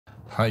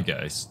Hi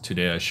guys,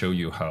 today I show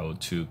you how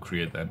to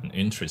create an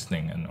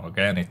interesting and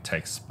organic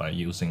text by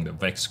using the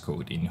Vex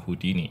Code in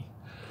Houdini.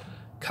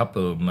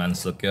 Couple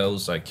months ago,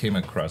 I came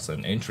across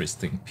an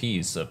interesting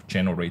piece of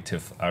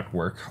generative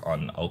artwork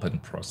on Open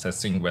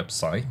Processing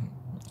website,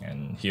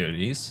 and here it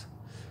is.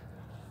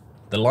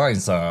 The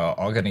lines are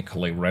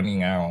organically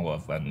running out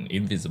of an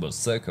invisible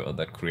circle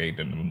that create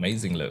an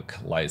amazing look,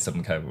 like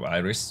some kind of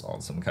iris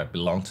or some kind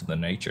belong to the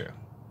nature.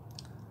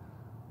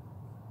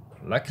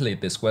 Luckily,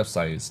 this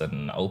website is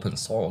an open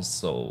source,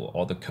 so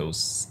all the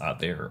codes are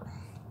there.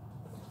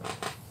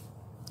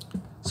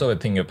 So I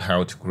think of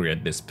how to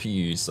create this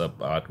piece of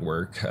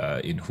artwork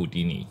in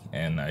Houdini,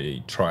 and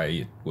I try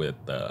it with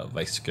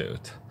Vex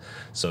Code.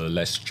 So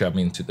let's jump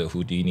into the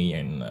Houdini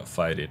and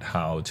find it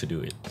how to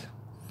do it.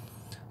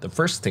 The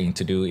first thing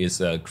to do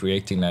is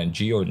creating a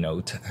geo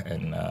node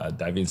and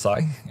dive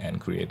inside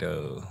and create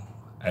a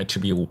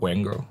attribute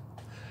wangle.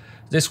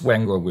 This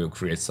wangle will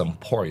create some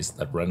points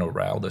that run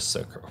around the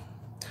circle.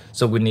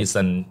 So we need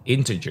an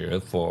integer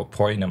for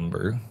point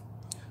number.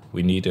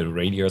 We need a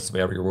radius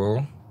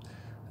variable,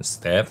 a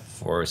step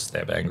for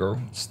step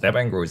angle. Step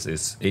angle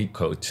is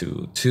equal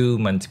to 2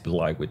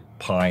 multiplied with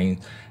pi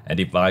and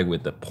divide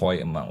with the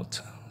point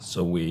amount.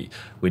 So we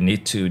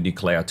need to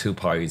declare 2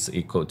 pi is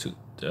equal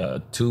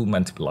to 2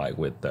 multiplied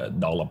with the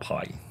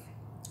 $pi.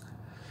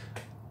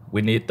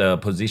 We need the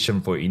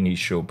position for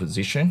initial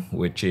position,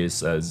 which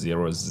is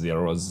 0,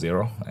 0,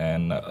 0,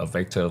 and a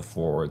vector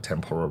for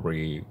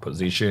temporary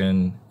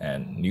position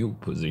and new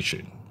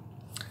position.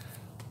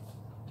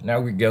 Now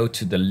we go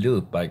to the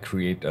loop by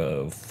create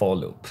a for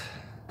loop.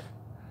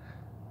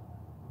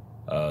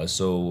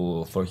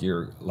 So for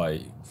here,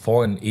 like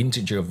for an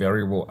integer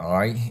variable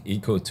I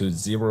equal to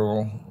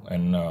 0,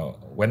 and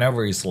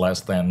whenever it's less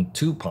than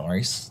 2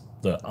 pi,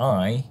 the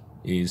I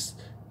is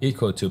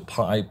equal to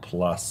pi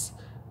plus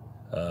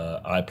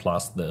I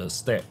plus the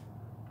step.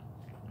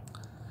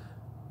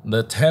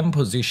 The temp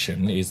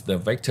position is the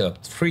vector of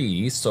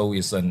 3, so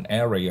it's an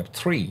array of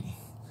 3.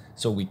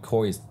 So we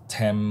call it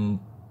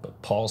temp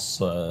pos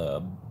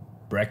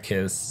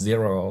brackets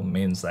 0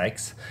 means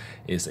x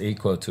is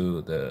equal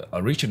to the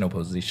original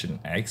position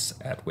x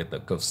add with the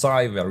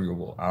cosine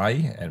variable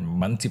I and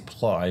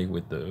multiply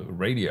with the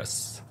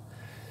radius.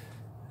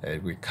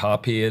 And we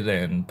copy it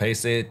and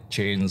paste it,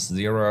 change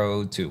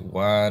 0 to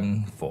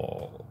 1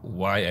 for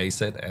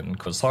y-axis and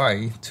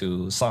cosine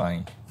to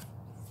sine.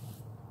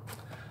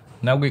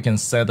 Now we can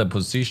set the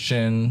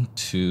position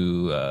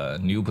to a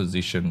new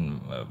position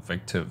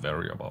vector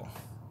variable.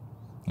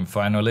 And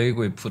finally,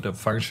 we put a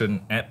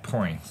function add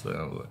point.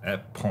 So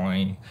add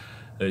point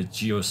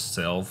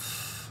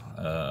geoself,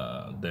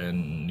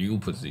 then new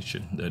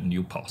position, the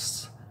new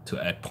pos to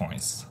add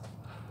points.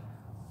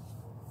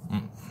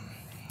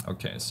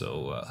 Okay,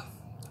 so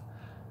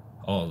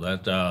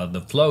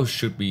the float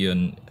should be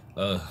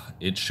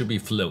it should be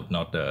float,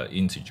 not the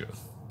integer,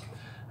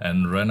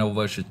 and run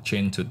over should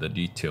change to the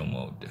detail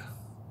mode.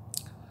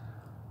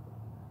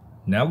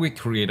 Now we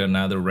create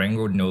another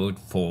wrangle node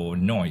for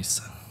noise.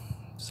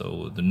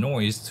 So the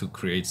noise to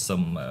create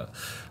some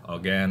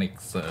organic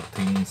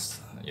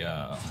things.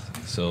 Yeah.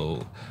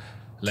 So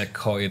let's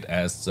call it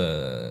as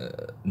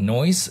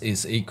noise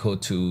is equal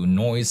to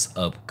noise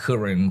of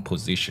current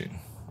position.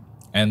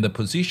 And the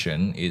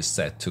position is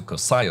set to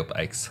cosine of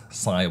x,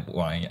 sine of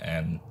y,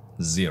 and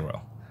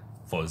 0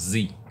 for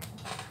z.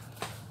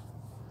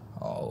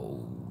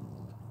 Oh,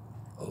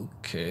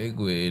 okay,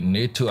 we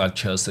need to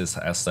adjust this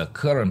as the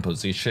current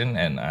position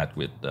and add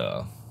with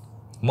the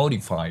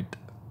modified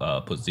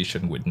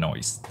position with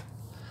noise.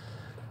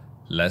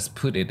 Let's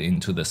put it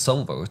into the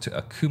solver to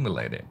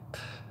accumulate it.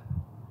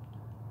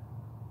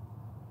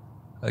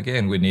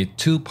 Again, we need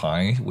 2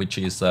 pi, which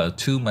is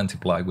 2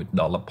 multiplied with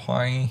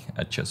 $pi,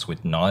 adjust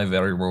with noise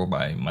variable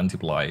by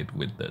multiplied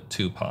with the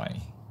 2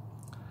 pi.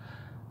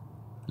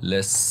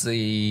 Let's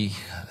see.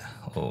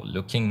 Oh,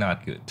 looking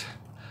not good.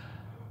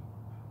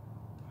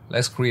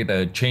 Let's create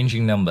a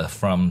changing number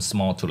from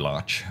small to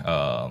large.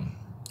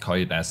 Call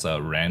it as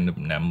a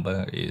random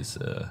number is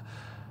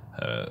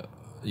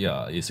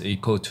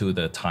equal to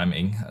the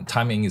timing.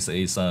 Timing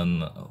is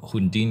an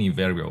Houdini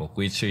variable,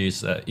 which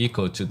is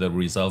equal to the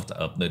result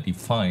of the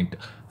defined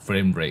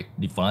frame rate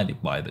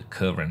divided by the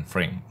current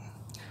frame.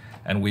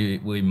 And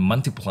we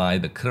multiply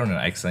the current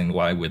x and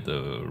y with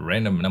the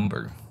random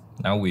number.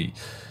 Now we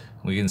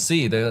can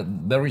see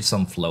there is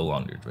some flow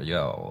on it.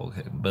 Yeah,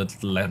 okay,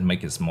 but let's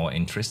make it more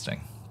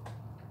interesting.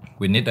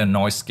 We need a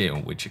noise scale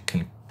which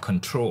can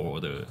control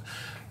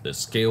the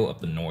scale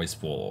of the noise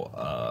for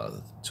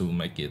to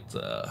make it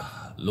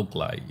look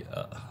like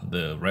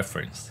the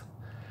reference.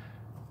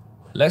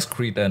 Let's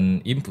create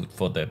an input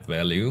for that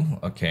value.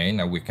 Okay,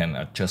 now we can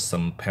adjust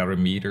some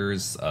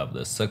parameters of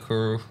the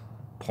circle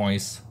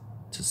points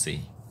to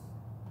see.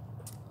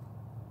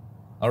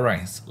 All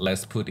right,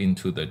 let's put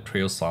into the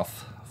trail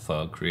soft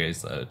for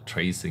create a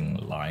tracing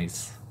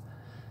lines.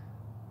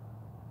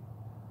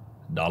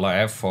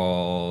 $F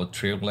for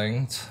trail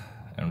length.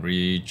 And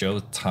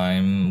rejoin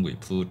time we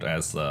put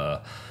as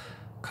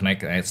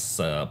connect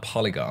as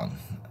polygon,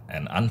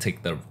 and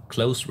untick the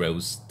closed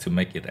rows to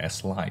make it a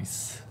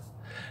slice.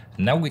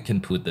 Now we can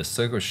put the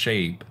circle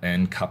shape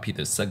and copy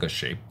the circle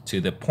shape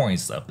to the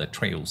points of the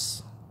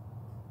trails.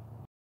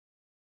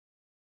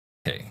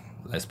 Okay,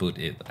 let's put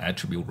it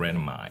attribute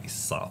randomize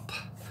sub.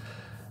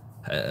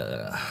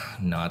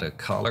 Not a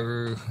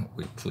color,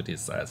 we put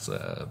it as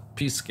a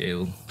P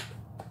scale.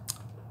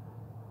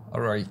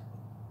 Alright,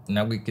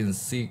 now we can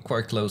see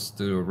quite close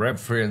to the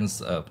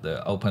reference of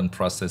the open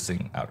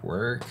processing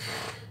artwork.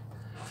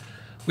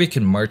 We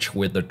can merge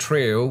with the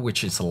trail,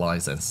 which is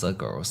lines and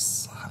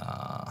circles.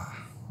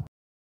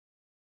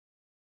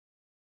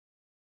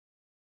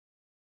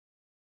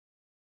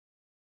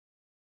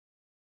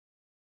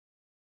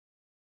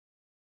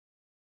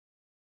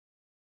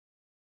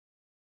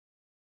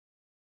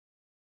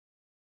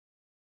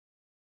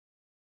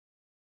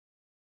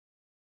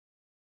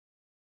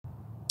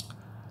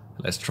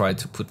 Let's try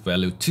to put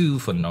value 2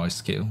 for noise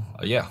scale.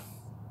 Oh yeah,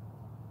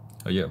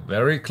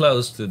 very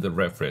close to the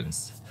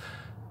reference.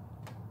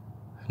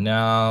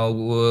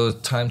 Now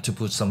time to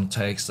put some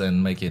text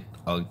and make it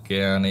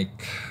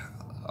organic.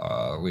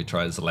 We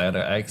try the letter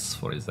X,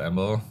 for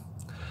example.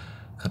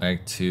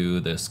 Connect to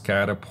the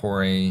scatter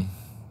point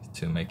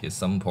to make it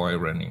some point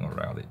running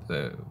around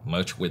it.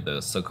 Merge with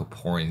the circle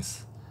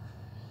points.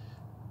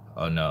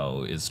 Oh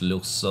no, it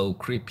looks so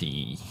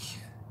creepy.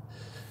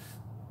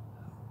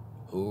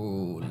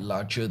 Oh,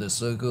 larger the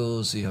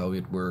circle, see how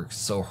it works.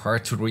 So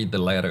hard to read the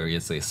letter.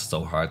 It's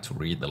so hard to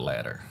read the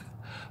letter.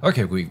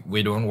 Okay,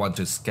 we don't want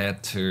to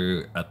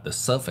scatter at the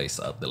surface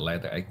of the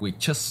letter. We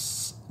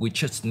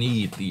just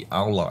need the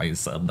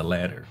outlines of the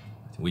letter.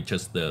 We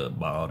just the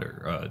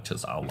border,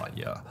 just outline,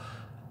 yeah.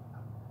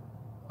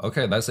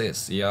 Okay, that's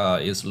it. Yeah,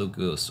 it looks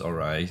good.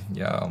 Alright,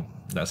 yeah,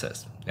 that's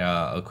it.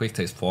 Yeah, a quick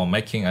test for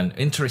making an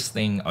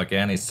interesting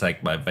organic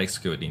tag by Vex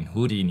Code in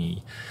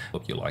Houdini.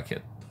 Hope you like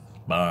it.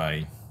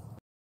 Bye.